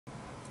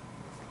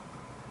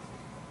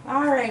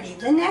Alrighty,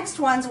 the next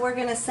ones we're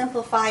going to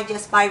simplify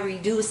just by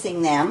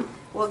reducing them.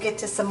 We'll get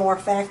to some more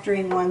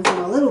factoring ones in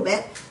a little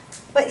bit.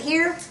 But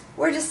here,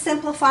 we're just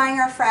simplifying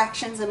our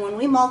fractions, and when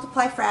we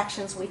multiply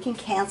fractions, we can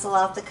cancel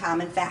out the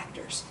common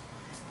factors.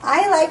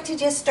 I like to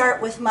just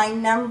start with my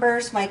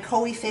numbers, my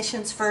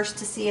coefficients first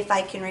to see if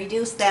I can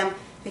reduce them,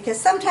 because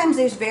sometimes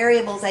there's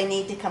variables I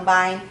need to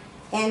combine,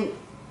 and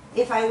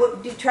if I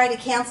do try to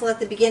cancel at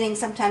the beginning,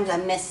 sometimes I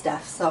miss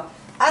stuff. So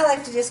I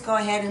like to just go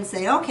ahead and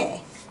say,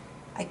 okay,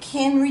 I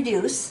can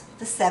reduce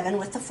the 7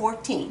 with the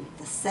 14.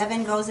 The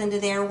 7 goes into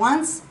there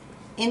once,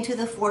 into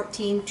the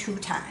 14 2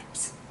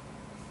 times.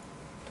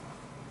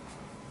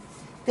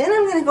 Then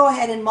I'm going to go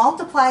ahead and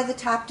multiply the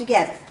top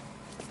together.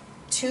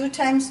 2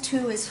 times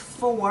 2 is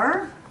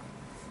 4.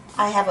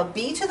 I have a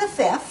b to the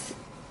 5th.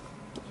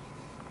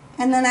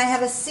 And then I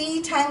have a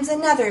c times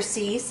another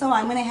c, so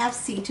I'm going to have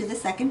c to the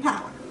 2nd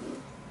power.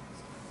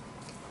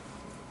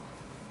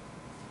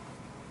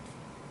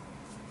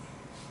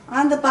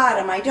 On the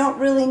bottom, I don't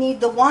really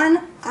need the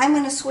 1. I'm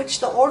going to switch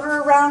the order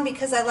around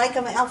because I like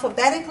them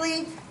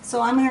alphabetically.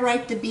 So I'm going to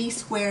write the b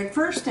squared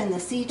first and the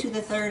c to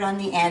the 3rd on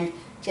the end,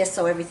 just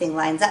so everything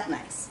lines up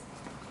nice.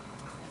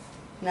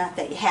 Not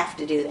that you have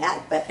to do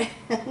that, but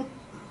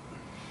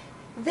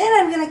then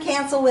I'm going to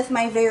cancel with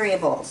my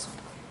variables.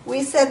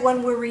 We said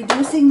when we're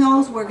reducing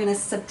those, we're going to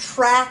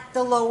subtract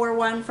the lower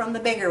one from the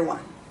bigger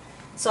one.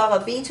 So I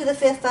have a b to the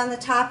 5th on the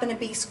top and a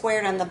b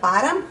squared on the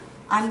bottom.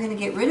 I'm going to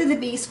get rid of the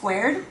b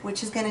squared,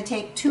 which is going to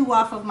take 2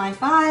 off of my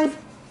 5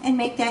 and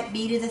make that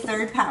b to the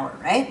 3rd power,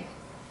 right?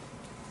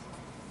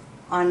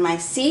 On my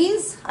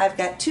c's, I've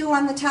got 2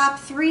 on the top,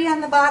 3 on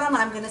the bottom.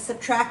 I'm going to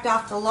subtract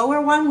off the lower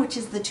one, which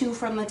is the 2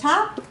 from the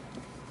top.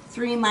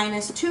 3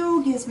 minus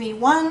 2 gives me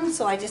 1,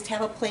 so I just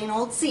have a plain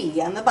old c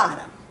on the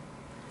bottom.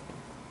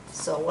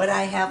 So what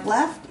I have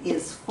left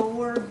is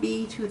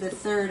 4b to the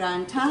 3rd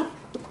on top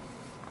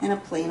and a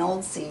plain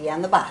old c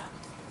on the bottom.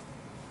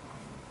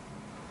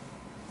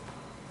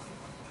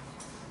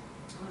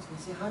 I was going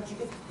to say, how'd you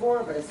get the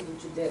 4? But I see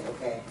what you did.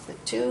 Okay. The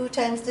 2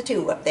 times the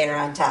 2 up there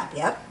on top,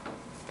 yep.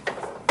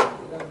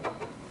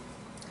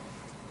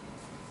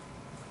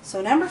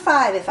 So number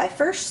 5, if I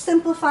first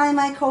simplify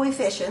my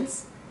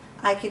coefficients,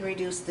 I can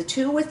reduce the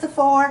 2 with the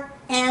 4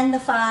 and the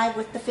 5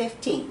 with the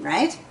 15,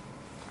 right?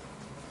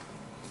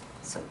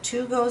 So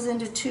 2 goes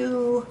into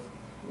 2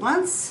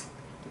 once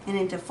and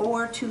into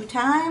 4 2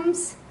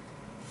 times.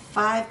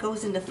 5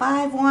 goes into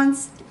 5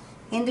 once,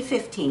 into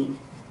 15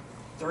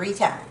 3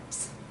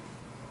 times.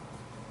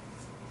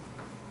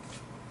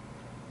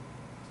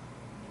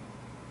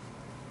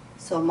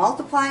 So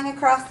multiplying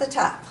across the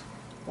top,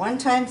 1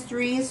 times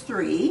 3 is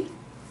 3.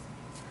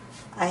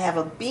 I have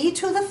a b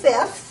to the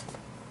 5th.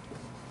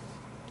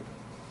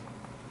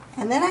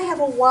 And then I have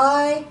a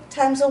y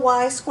times a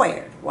y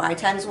squared. Y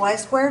times y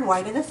squared,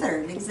 y to the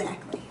 3rd,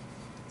 exactly.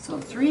 So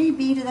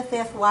 3b to the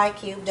 5th y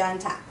cubed on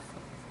top.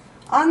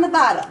 On the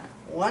bottom,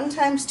 1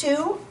 times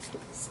 2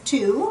 is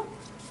 2.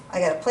 I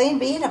got a plain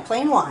b and a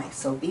plain y,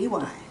 so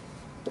by.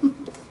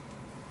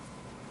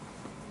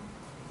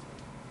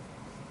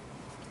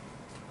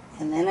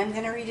 And then I'm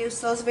going to reduce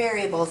those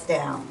variables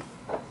down.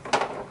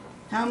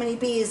 How many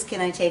b's can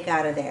I take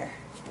out of there?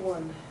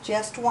 1.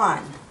 Just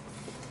 1.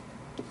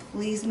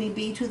 Leaves me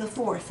b to the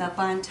 4th up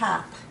on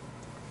top.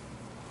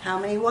 How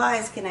many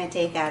y's can I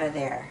take out of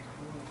there?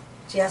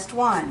 Just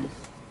 1.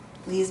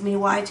 Leaves me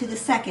y to the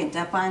 2nd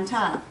up on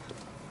top.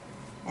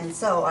 And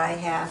so I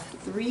have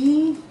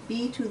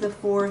 3b to the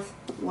 4th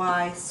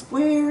y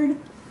squared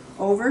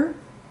over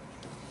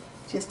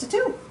just a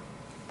 2.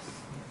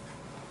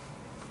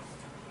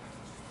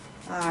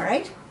 All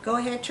right, go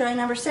ahead, try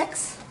number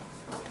 6.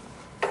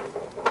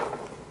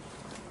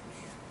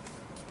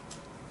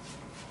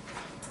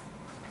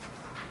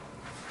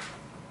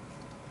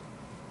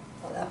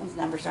 Well, that one's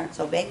numbers aren't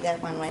so big.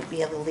 That one might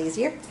be a little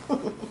easier.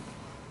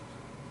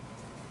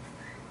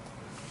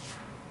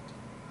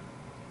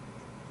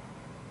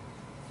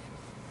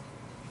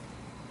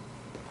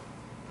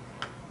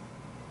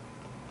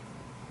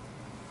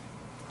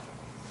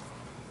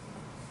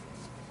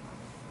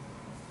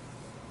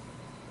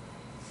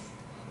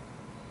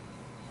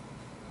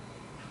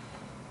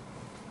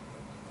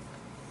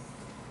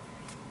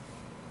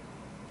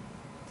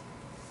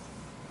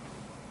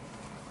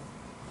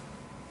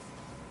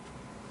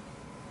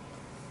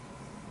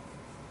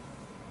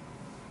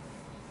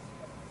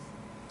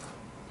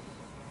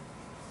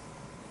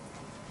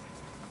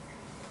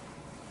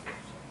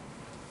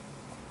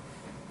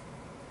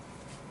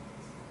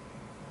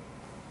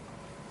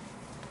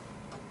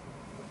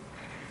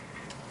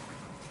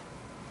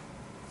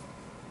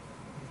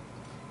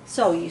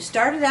 So you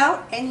started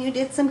out and you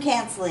did some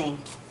canceling.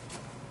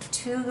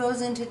 2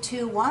 goes into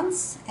 2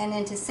 once and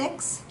into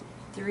 6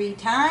 3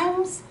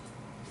 times.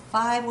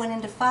 5 went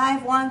into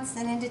 5 once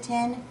and into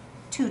 10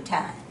 2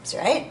 times,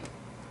 right?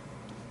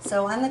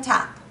 So on the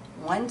top,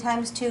 1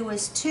 times 2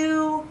 is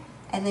 2,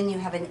 and then you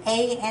have an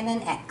A and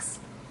an X.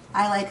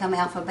 I like them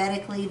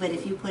alphabetically, but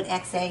if you put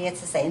XA,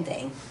 it's the same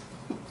thing.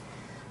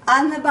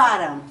 On the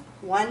bottom,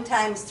 1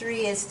 times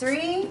 3 is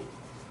 3,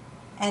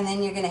 And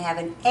then you're going to have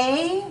an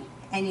a,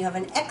 and you have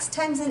an x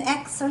times an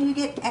x, so you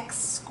get x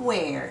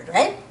squared,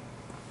 right?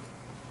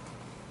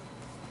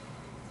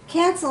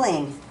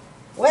 Canceling.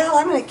 Well,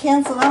 I'm going to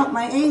cancel out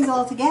my a's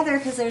altogether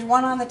because there's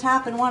one on the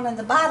top and one on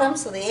the bottom,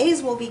 so the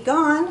a's will be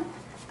gone.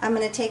 I'm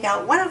going to take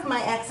out one of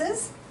my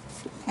x's,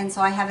 and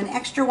so I have an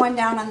extra one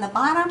down on the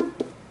bottom.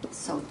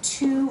 So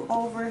 2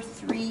 over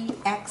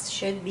 3x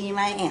should be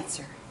my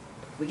answer.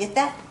 We get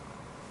that?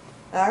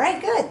 All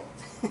right,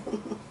 good.